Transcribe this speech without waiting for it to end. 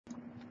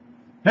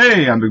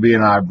Hey, I'm Big B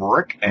and I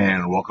Brick,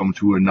 and welcome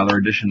to another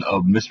edition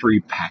of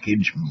Mystery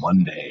Package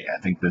Monday. I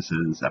think this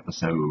is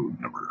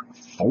episode number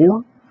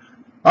 4.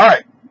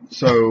 Alright,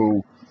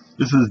 so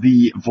this is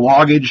the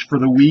vloggage for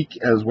the week,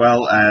 as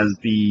well as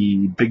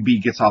the Big B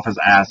gets off his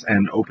ass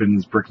and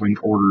opens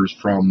BrickLink orders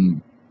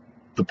from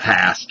the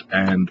past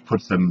and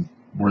puts them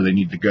where they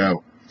need to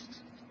go.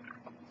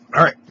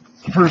 Alright,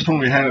 the first one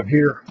we have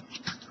here,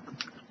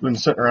 been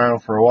sitting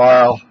around for a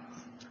while.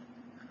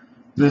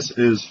 This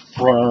is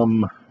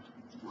from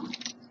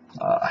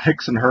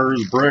Hicks and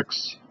Hers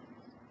bricks,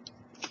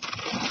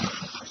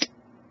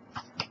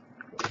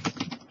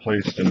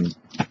 placed in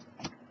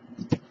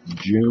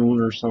June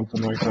or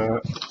something like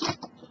that.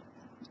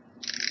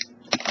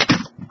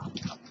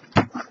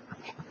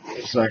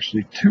 It's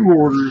actually 2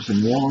 orders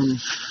in one.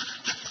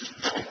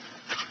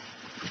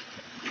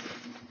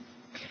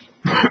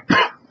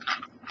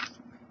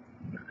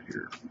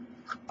 Here,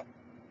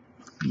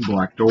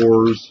 black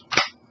doors,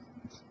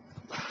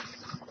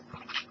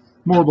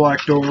 more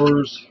black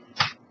doors.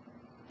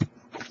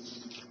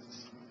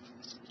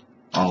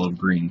 Olive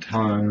green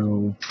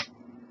tile,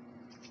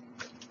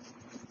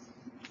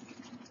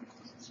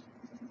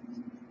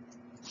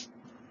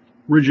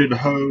 rigid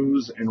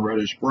hose in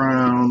reddish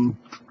brown,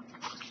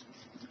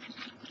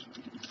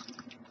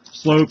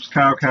 slopes,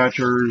 cow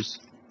catchers,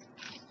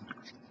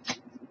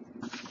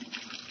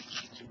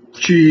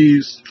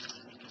 cheese,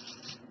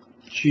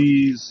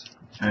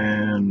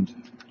 and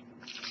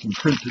some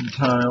printed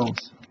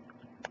tiles.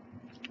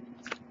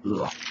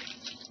 Ugh.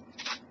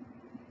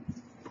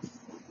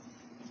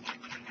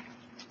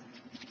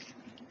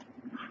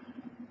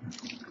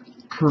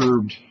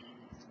 Curved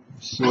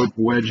slope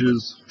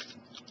wedges.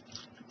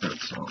 Got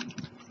some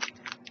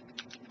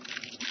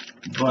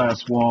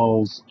glass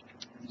walls,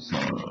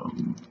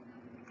 some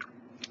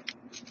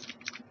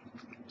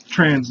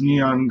trans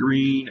neon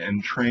green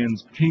and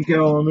trans pink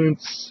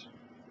elements.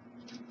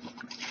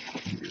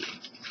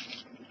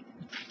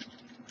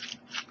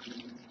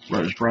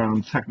 Reddish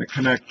brown Technic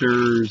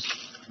connectors,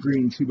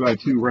 green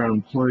 2x2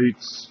 round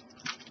plates,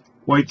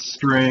 white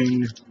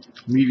string,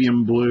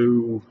 medium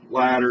blue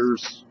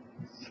ladders.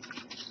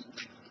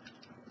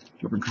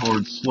 Different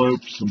colored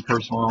slopes, some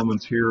personal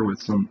elements here with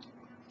some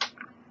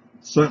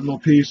sentinel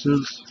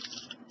pieces,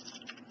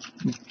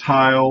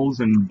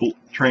 tiles in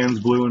trans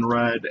blue and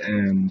red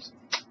and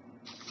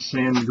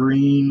sand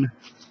green,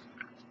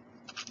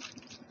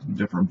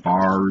 different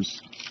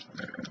bars,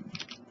 and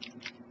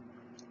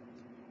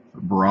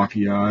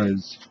Baraki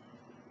eyes,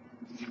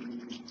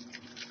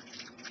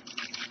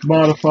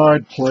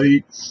 modified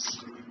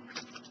plates.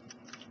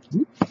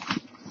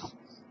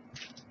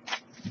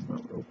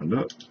 That opened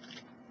up.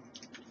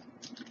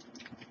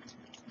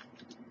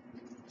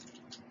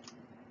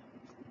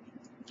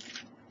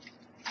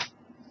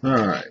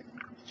 Alright,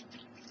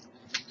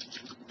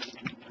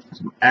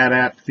 some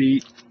AT-AT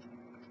feet,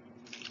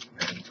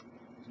 and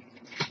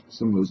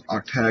some of those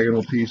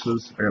octagonal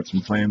pieces. I got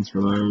some plans for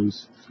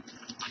those.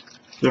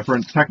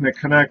 Different Technic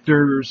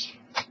connectors,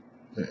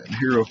 and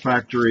Hero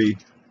Factory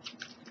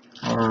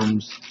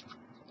arms,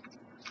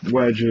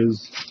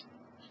 wedges,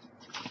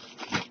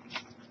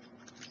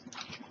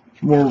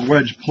 more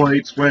wedge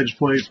plates, all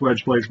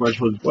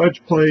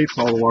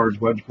the large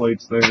wedge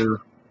plates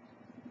there.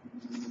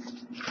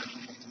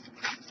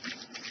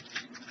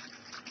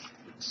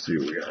 See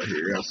what we got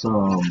here. We got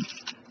some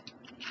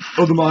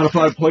of the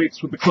modified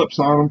plates with the clips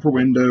on them for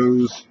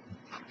windows.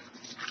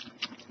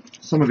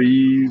 Some of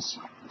these.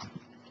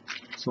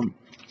 Some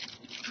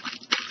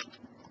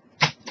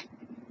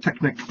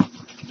Technic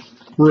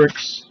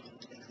bricks.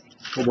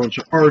 A whole bunch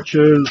of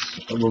arches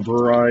of a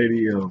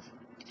variety of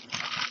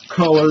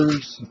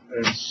colors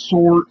and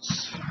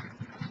sorts.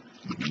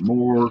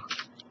 More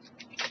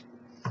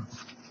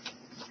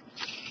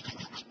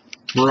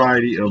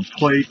variety of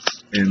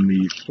plates in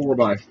the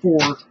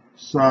 4x4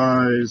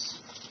 size,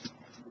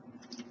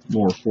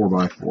 more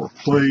 4x4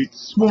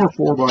 plates, more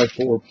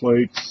 4x4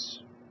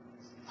 plates,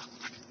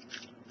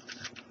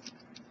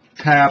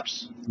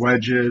 taps,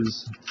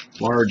 wedges,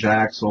 large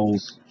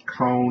axles,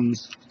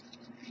 cones,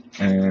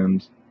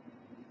 and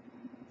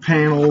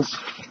panels,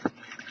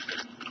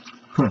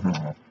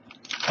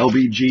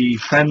 LBG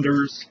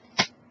fenders.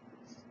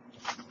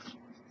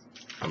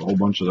 Have a whole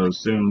bunch of those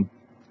soon.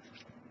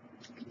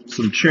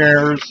 Some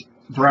chairs,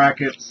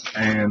 brackets,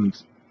 and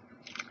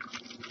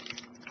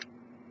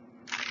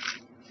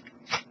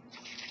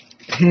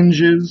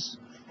hinges.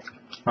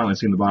 Finally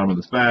seen the bottom of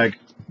this bag.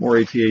 More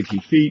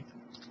AT-AT feet.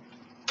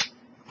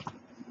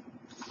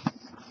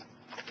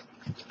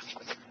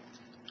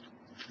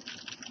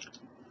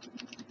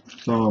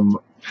 Some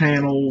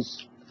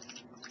panels.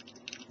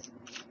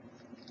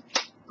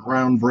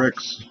 Round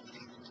bricks.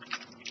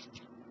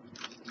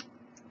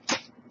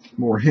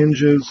 More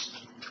hinges.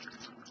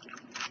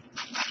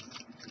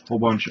 Whole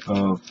bunch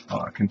of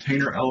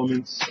container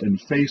elements and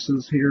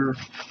faces here.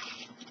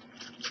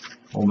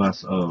 Whole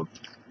mess of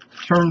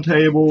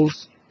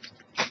turntables,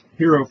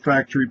 Hero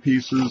Factory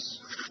pieces,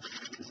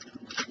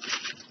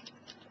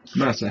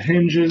 mess of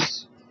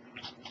hinges,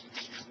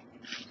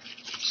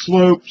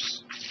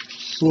 slopes,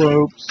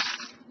 slopes,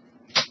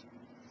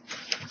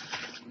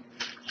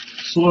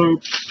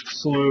 slopes,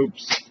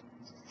 slopes,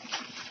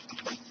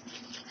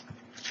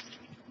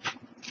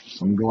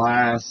 some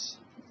glass,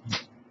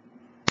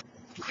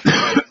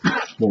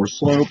 more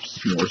slopes,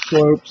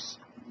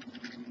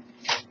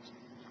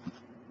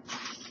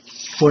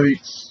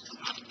 plates,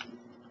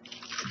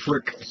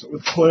 brick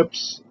with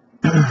clips,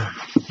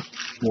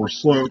 more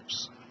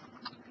slopes,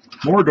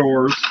 more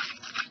doors,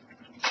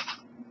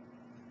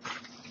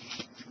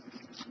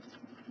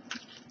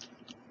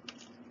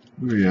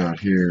 what do we got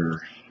here?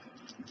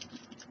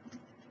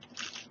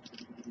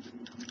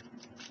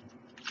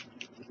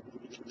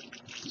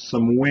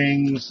 Some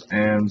wings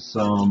and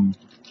some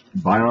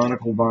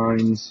bionicle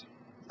vines.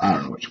 I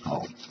don't know what you call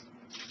them.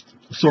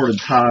 Assorted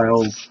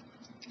tiles.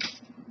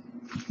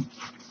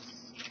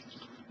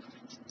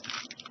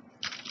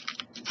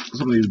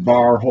 Some of these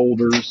bar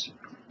holders.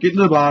 Getting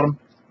to the bottom.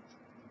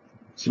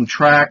 Some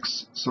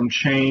tracks, some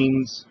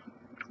chains,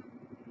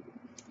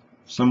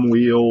 some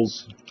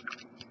wheels,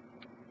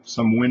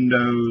 some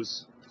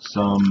windows,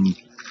 some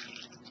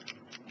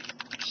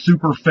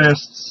super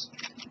fists,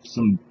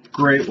 some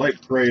light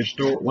grayish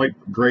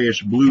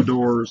blue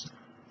doors,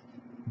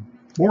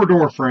 more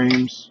door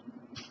frames,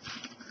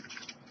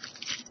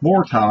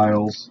 more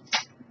tiles,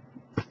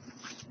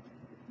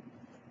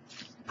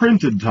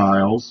 printed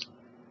tiles.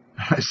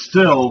 I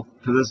still,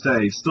 to this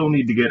day,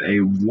 need to get a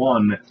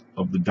one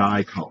of the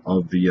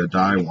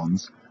die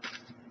ones.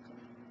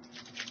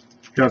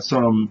 Got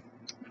some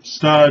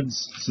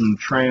studs, some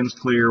trans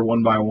clear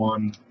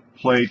 1x1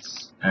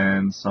 plates,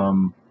 and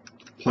some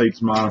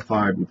plates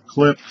modified with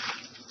clip.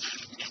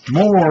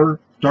 More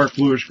dark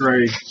bluish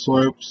gray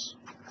slopes.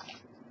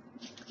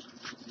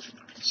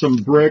 Some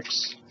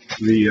bricks,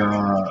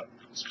 the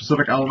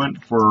specific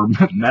element for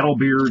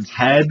Metalbeard's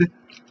head.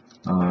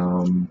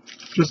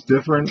 Just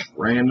different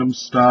random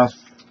stuff.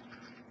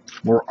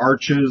 More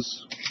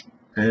arches.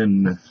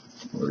 And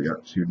what do we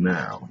got to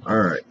now?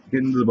 Alright,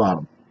 getting to the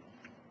bottom.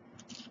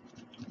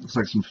 Looks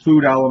like some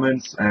food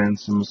elements and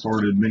some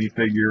assorted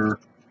minifigure.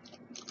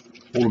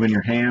 Hold them in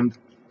your hand,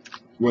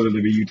 whether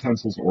they be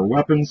utensils or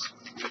weapons.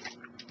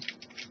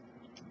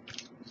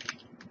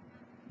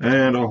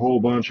 And a whole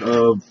bunch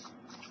of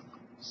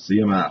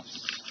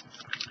CMFs.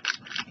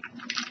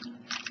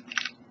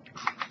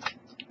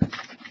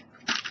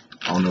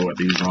 I don't know what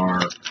these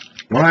are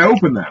when I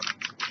open them.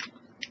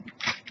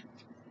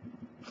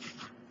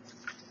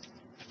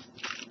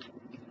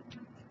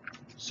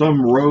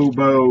 Some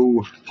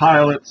robo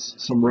pilots,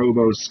 some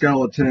robo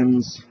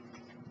skeletons,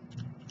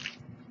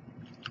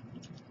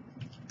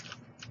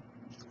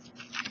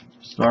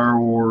 Star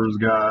Wars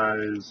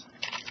guys,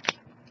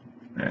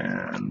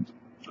 and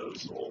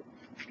those little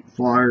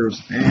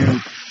flyers,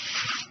 and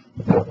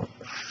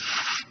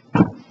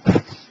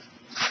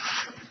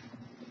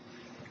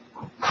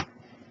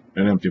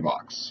an empty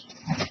box.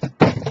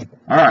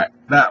 Alright,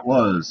 that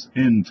was,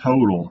 in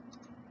total,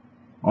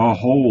 a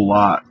whole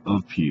lot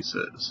of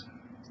pieces.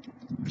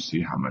 Let me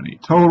see how many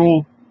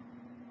total.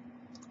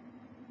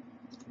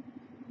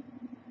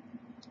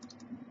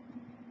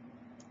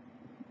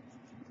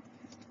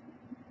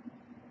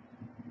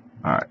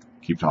 Alright,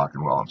 keep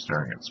talking while I'm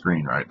staring at the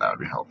screen, right? That would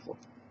be helpful.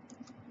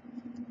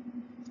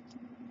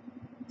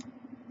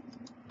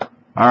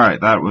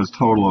 Alright, that was a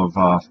total of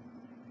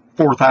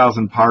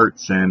 4,000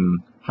 parts and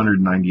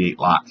 198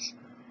 lots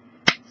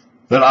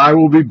that I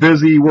will be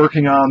busy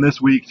working on this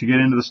week to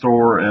get into the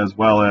store, as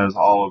well as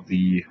all of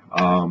the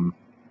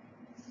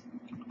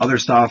other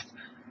stuff.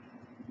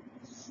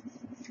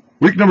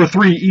 Week number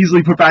 3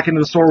 easily put back into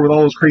the store with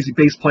all those crazy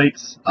base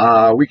plates.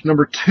 Week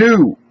number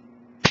 2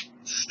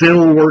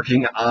 still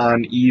working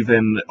on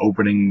even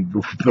opening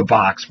the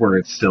box where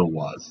it still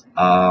was.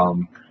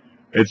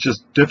 It's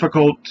just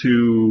difficult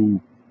to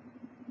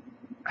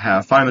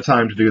find the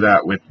time to do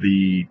that with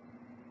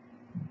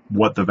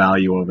what the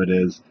value of it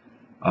is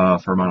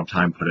for amount of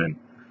time put in.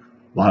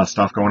 A lot of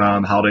stuff going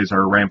on. The holidays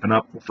are ramping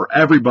up for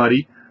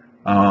everybody.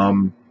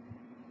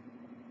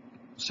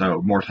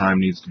 So more time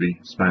needs to be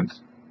spent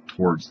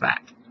towards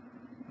that.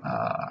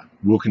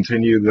 We'll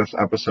continue this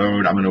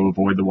episode. I'm going to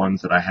avoid the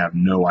ones that I have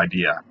no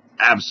idea.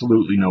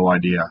 Absolutely no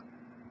idea.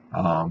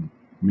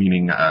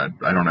 Meaning I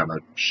don't have a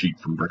sheet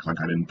from BrickLink.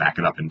 I didn't back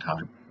it up in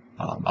time.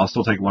 I'll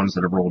still take ones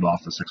that have rolled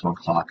off the 6-month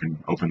clock and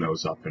open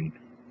those up and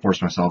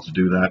force myself to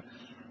do that.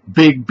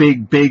 Big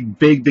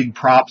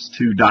props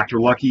to Dr.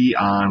 Lucky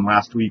on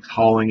last week's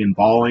Hauling and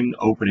Balling,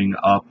 opening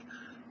up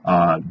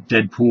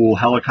Deadpool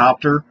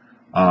helicopter.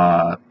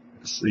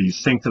 He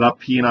synced it up.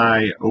 He and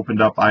I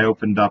opened up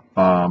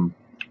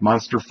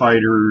Monster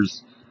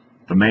Fighters,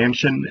 The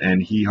Mansion,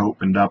 and he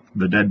opened up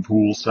the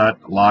Deadpool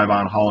set live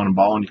on Hauling and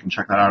Balling. You can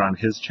check that out on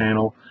his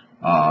channel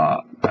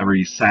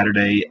every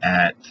Saturday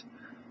at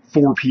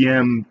 4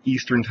 p.m.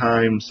 Eastern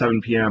Time, 7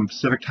 p.m.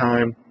 Pacific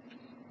Time.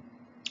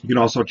 You can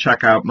also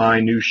check out my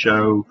new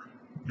show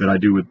that I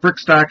do with Brick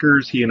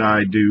Stackers. He and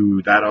I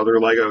do that other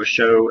Lego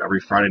show every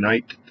Friday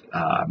night,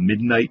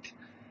 midnight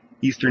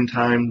Eastern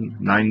Time,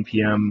 9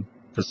 p.m.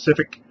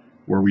 Pacific,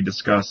 where we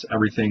discuss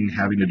everything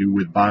having to do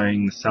with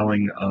buying,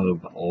 selling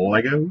of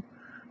Lego.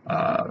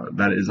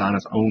 That is on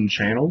its own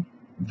channel,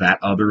 That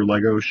Other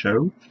Lego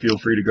Show. Feel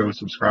free to go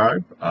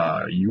subscribe.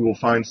 You will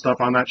find stuff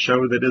on that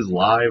show that is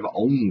live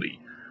only.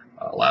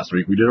 Last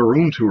week we did a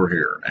room tour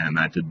here, and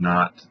that did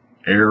not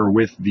air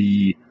with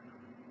the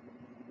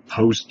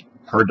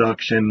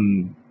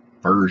post-production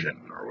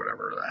version, or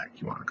whatever the heck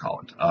you want to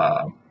call it.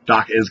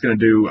 Doc is going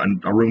to do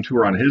a room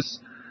tour on his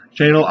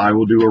channel. I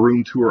will do a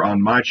room tour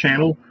on my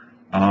channel.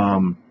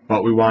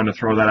 But we wanted to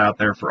throw that out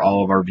there for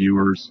all of our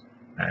viewers,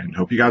 and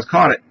hope you guys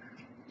caught it.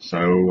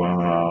 So,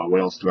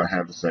 what else do I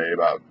have to say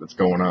about what's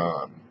going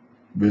on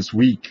this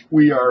week?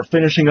 We are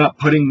finishing up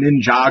putting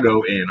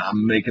Ninjago in.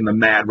 I'm making the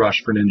mad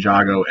rush for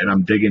Ninjago, and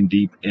I'm digging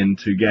deep in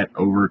to get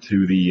over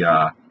to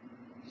the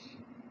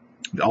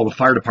all the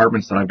fire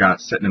departments that I've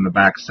got sitting in the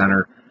back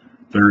center.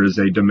 There is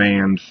a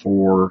demand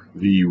for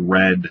the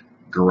red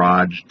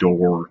garage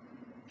door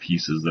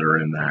pieces that are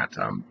in that.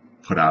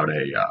 Put out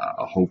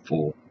a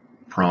hopeful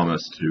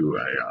promise to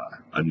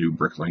a new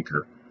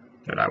BrickLinker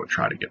that I would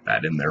try to get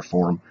that in there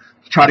for him.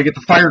 Try to get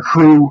the fire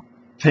crew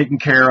taken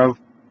care of.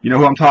 You know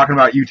who I'm talking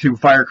about, YouTube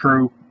fire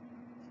crew?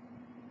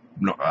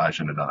 No, I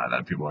shouldn't have done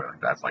that. People are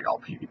like, that's like all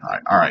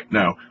PewDiePie. Alright,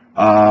 no.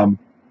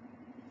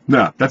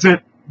 No, that's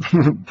it.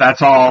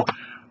 That's all.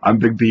 I'm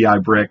Big B.I.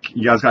 Brick.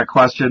 You guys got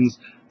questions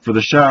for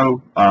the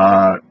show?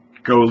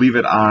 Go leave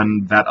it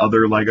on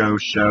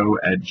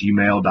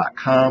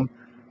thatotherlegoshow@gmail.com.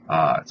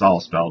 It's all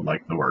spelled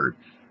like the word.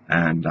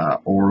 And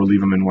or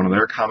leave them in one of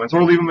their comments,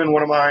 or leave them in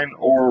one of mine,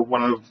 or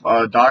one of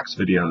Doc's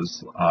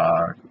videos.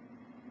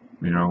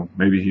 You know,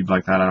 maybe he'd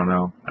like that. I don't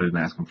know. I didn't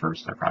ask him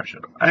first. I probably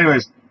should have.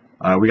 Anyways,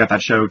 we got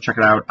that show. Check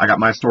it out. I got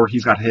my store.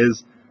 He's got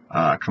his.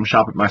 Come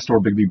shop at my store,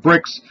 Big B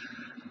Bricks.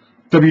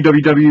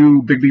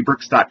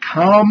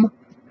 www.bigbbricks.com.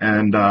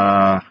 And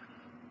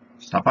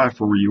stop by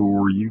for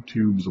your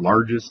YouTube's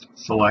largest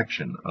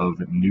selection of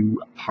new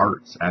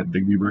parts at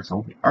Big B Bricks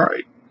only. All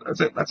right. That's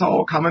it. That's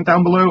all. Comment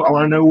down below. I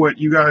want to know what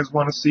you guys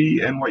want to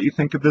see and what you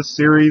think of this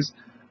series.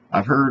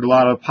 I've heard a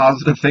lot of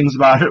positive things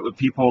about it with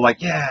people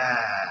like, yeah,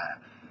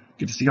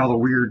 get to see all the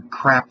weird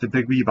crap that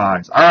Big B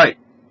buys. All right.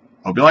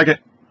 Hope you like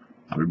it.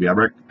 I'm Big B.I.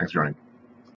 Brick. Thanks for joining.